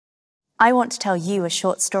I want to tell you a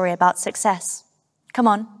short story about success. Come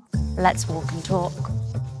on, let's walk and talk.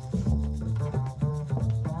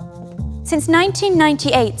 Since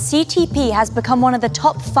 1998, CTP has become one of the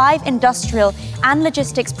top 5 industrial and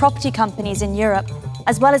logistics property companies in Europe,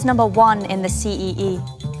 as well as #1 in the CEE.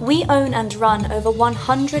 We own and run over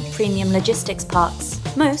 100 premium logistics parks.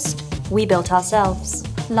 Most we built ourselves.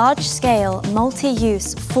 Large-scale,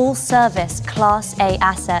 multi-use, full-service Class A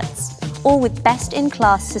assets, all with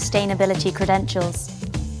best-in-class sustainability credentials.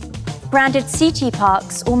 Branded CT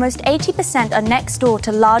parks, almost 80% are next door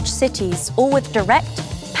to large cities, all with direct,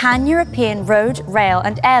 pan-European road, rail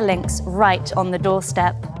and air links right on the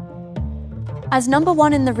doorstep. As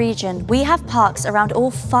 #1 in the region, we have parks around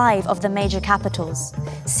all 5 of the major capitals,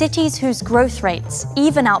 cities whose growth rates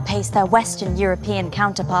even outpace their Western European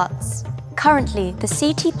counterparts. Currently, the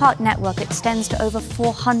CT Park network extends to over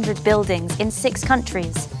 400 buildings in 6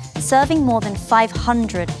 countries, serving more than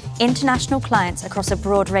 500 international clients across a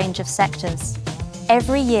broad range of sectors.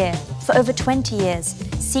 Every year, for over 20 years,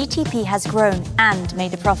 CTP has grown and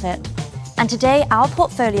made a profit. And today, our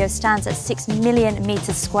portfolio stands at 6 million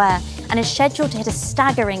meters square and is scheduled to hit a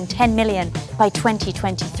staggering 10 million by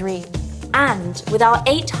 2023. And with our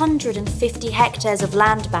 850 hectares of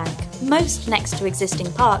land bank, most next to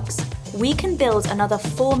existing parks, we can build another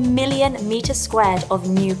 4 million meters squared of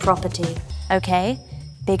new property. Okay,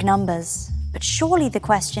 big numbers. But surely the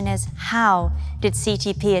question is, how did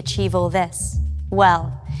CTP achieve all this?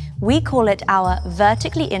 Well, we call it our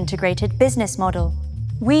vertically integrated business model.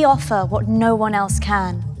 We offer what no one else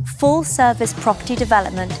can, full-service property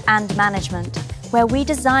development and management, where we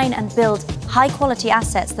design and build high-quality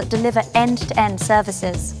assets that deliver end-to-end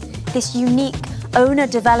services. This unique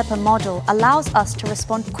owner-developer model allows us to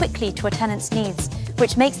respond quickly to a tenant's needs,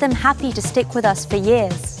 which makes them happy to stick with us for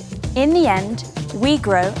years. In the end, we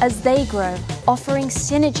grow as they grow, offering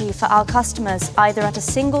synergy for our customers either at a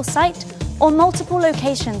single site or multiple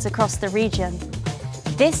locations across the region.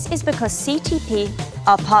 This is because CTP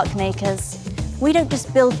are Parkmakers. We don't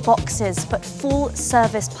just build boxes, but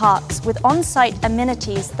full-service parks with on-site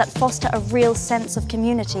amenities that foster a real sense of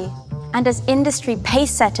community. And as industry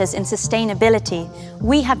pace-setters in sustainability,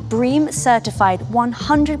 we have BREEAM certified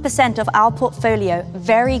 100% of our portfolio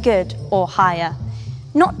very good or higher.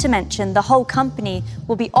 Not to mention, the whole company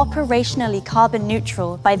will be operationally carbon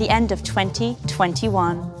neutral by the end of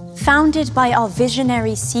 2021. Founded by our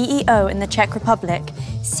visionary CEO in the Czech Republic,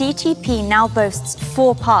 CTP now boasts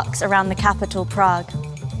 4 parks around the capital, Prague.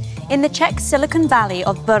 In the Czech Silicon Valley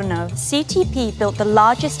of Brno, CTP built the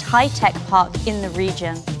largest high-tech park in the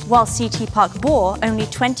region, while CT Park Bor, only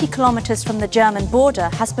 20 kilometers from the German border,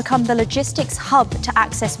 has become the logistics hub to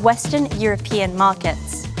access Western European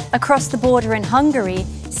markets. Across the border in Hungary,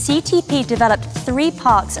 CTP developed 3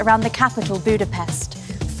 parks around the capital, Budapest,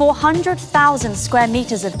 400,000 square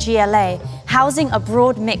meters of GLA, housing a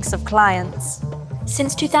broad mix of clients.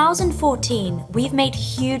 Since 2014, we've made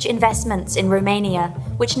huge investments in Romania,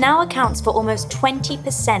 which now accounts for almost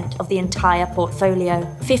 20% of the entire portfolio.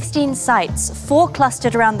 15 sites, 4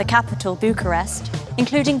 clustered around the capital, Bucharest,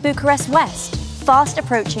 including Bucharest West, fast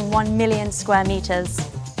approaching 1 million square meters.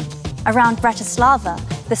 Around Bratislava,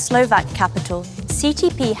 the Slovak capital,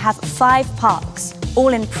 CTP have 5 parks,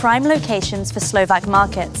 all in prime locations for Slovak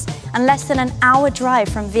markets, and less than an hour drive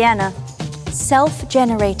from Vienna.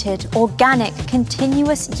 Self-generated, organic,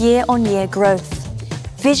 continuous year-on-year growth.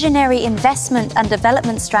 Visionary investment and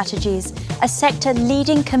development strategies, a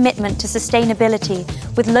sector-leading commitment to sustainability,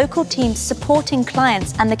 with local teams supporting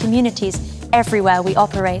clients and the communities everywhere we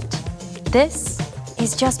operate. This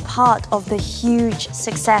is just part of the huge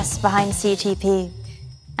success behind CTP.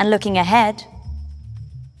 And looking ahead,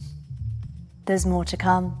 there's more to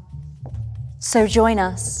come. So join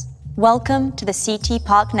us. Welcome to the CT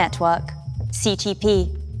Park Network. CTP,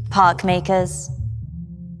 Parkmakers.